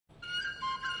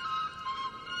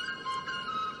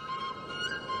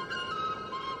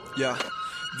Yeah,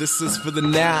 this is for the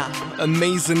now,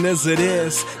 amazing as it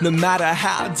is. No matter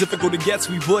how difficult it gets,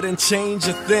 we wouldn't change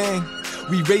a thing.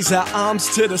 We raise our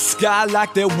arms to the sky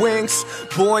like they're wings.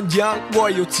 Born young,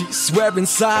 royalty, swear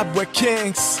inside we're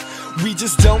kings. We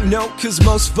just don't know, cause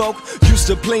most folk used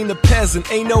to blame the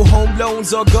peasant. Ain't no home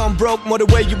loans or gone broke, more the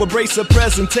way you embrace the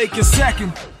present. Take a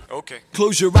second. Okay.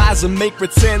 Close your eyes and make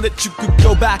pretend that you could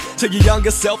go back to your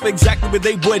younger self, exactly where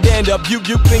they would end up. You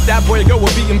think that boy or girl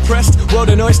would be impressed? Well,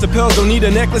 the oyster pearls don't need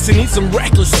a necklace, it needs some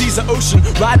reckless. Seize the ocean,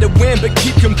 ride the wind, but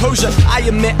keep composure. I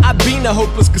admit I've been a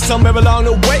hopeless, cause somewhere along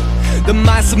the way the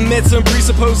mind submits and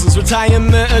presupposes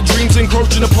retirement, dreams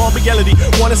encroaching upon reality.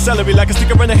 Want a celery like a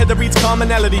sticker in the head that reads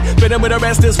commonality. Fitting with the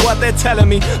rest is what they're telling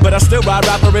me, but I still ride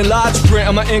rapper in large print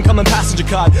on my incoming passenger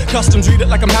card. Customs read it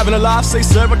like I'm having a laugh. Say,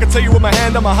 sir, I can tell you with my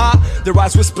hand on my heart. Their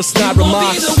eyes whisper, snide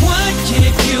remarks. You won't be the one,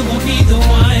 kid, you won't be the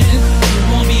one. You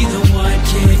won't be the one,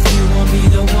 kid, you won't be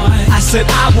the one. I said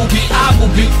I will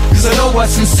be, cause I know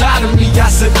what's inside of me. I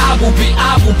said I will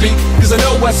be, cause I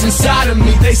know what's inside of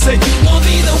me. They say you won't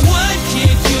be the one, kid,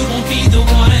 you won't be the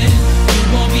one. You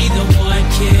won't be the one,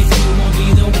 kid, you won't be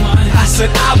the one. I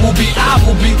said I will be,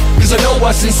 cause I know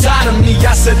what's inside of me.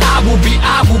 I said I will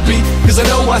be, cause I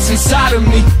know what's inside of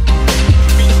me.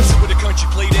 The country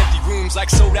played empty rooms like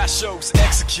sold out shows.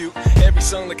 Execute every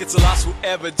song like it's a loss we'll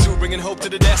ever do, bringing hope to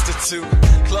the destitute.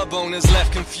 Club owners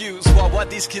left confused. Well, what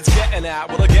these kids getting at?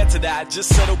 Well, I'll get to that. Just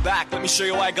settle back. Let me show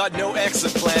you I got no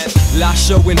exit plan. Last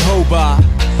show in Hobart,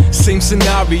 same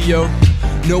scenario.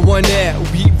 No one there.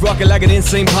 We rockin' like an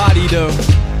insane party though.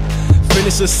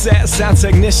 Finish a set, sound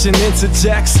technician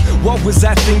interjects. What was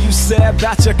that thing you said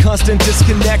about your constant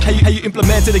disconnect? How you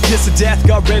implemented a kiss of death,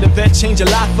 got rid of it, changed your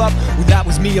life up? Well, that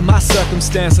was me and my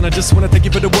circumstance, and I just wanna thank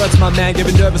you for the words, my man. Gave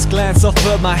a nervous glance,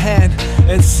 offered my hand,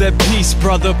 and said, peace,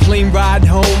 brother. Plane ride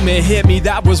home, it hit me,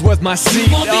 that was worth my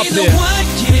seat up there. You won't be the one,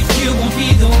 kid, you won't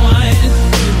be the one.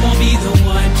 You won't be the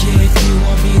one, kid, you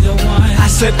won't be the one. I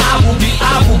said I will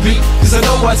be, cause I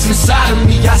know what's inside of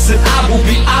me. I said I will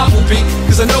be,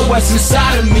 cause I know what's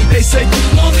inside of me. They say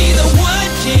you won't be the one,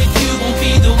 kid, you won't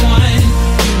be the one.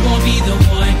 You won't be the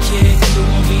one, kid, you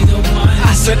won't be the one.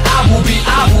 I said I will be,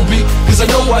 cause I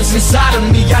know what's inside of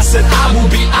me. I said I will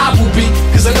be,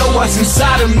 cause I know what's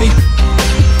inside of me.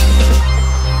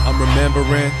 I'm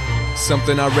remembering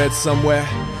something I read somewhere.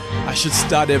 I should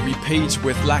start every page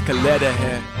with like a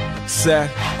letterhead.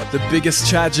 Said, the biggest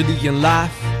tragedy in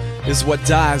life is what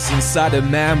dies inside a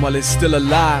man while it's still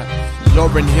alive.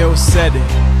 Lauryn Hill said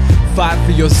it. Fight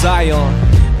for your Zion,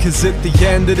 cause at the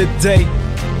end of the day,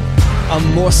 I'm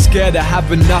more scared of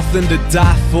having nothing to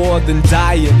die for than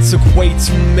dying. Took way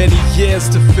too many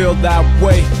years to feel that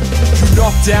way. You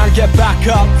knock down, get back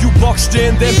up. You boxed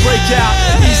in, then break out.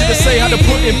 Easy to say how to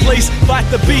put in place. Fight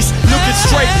the beast, look it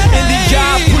straight in the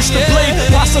eye. Push the blade,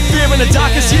 pass the fear in the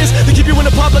darkest years. They keep you in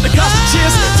the pub like the cost of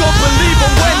cheers. Don't believe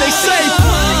them when they say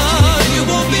you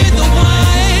won't be the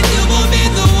one. You won't be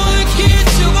the one, kid,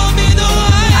 you won't be the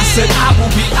one. I said I will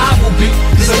be,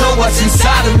 cause I know what's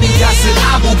inside of me. I said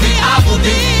I will be,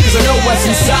 cause I know what's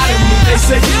inside of me. They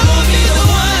say you won't be the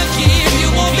one, kid, you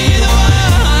won't be the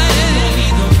one. You won't be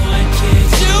the one, kid,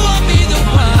 you won't be the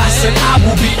one. I said I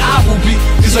will be,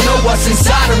 cause I know what's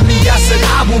inside of me. I said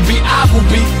I will be,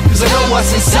 cause I know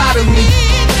what's inside of me.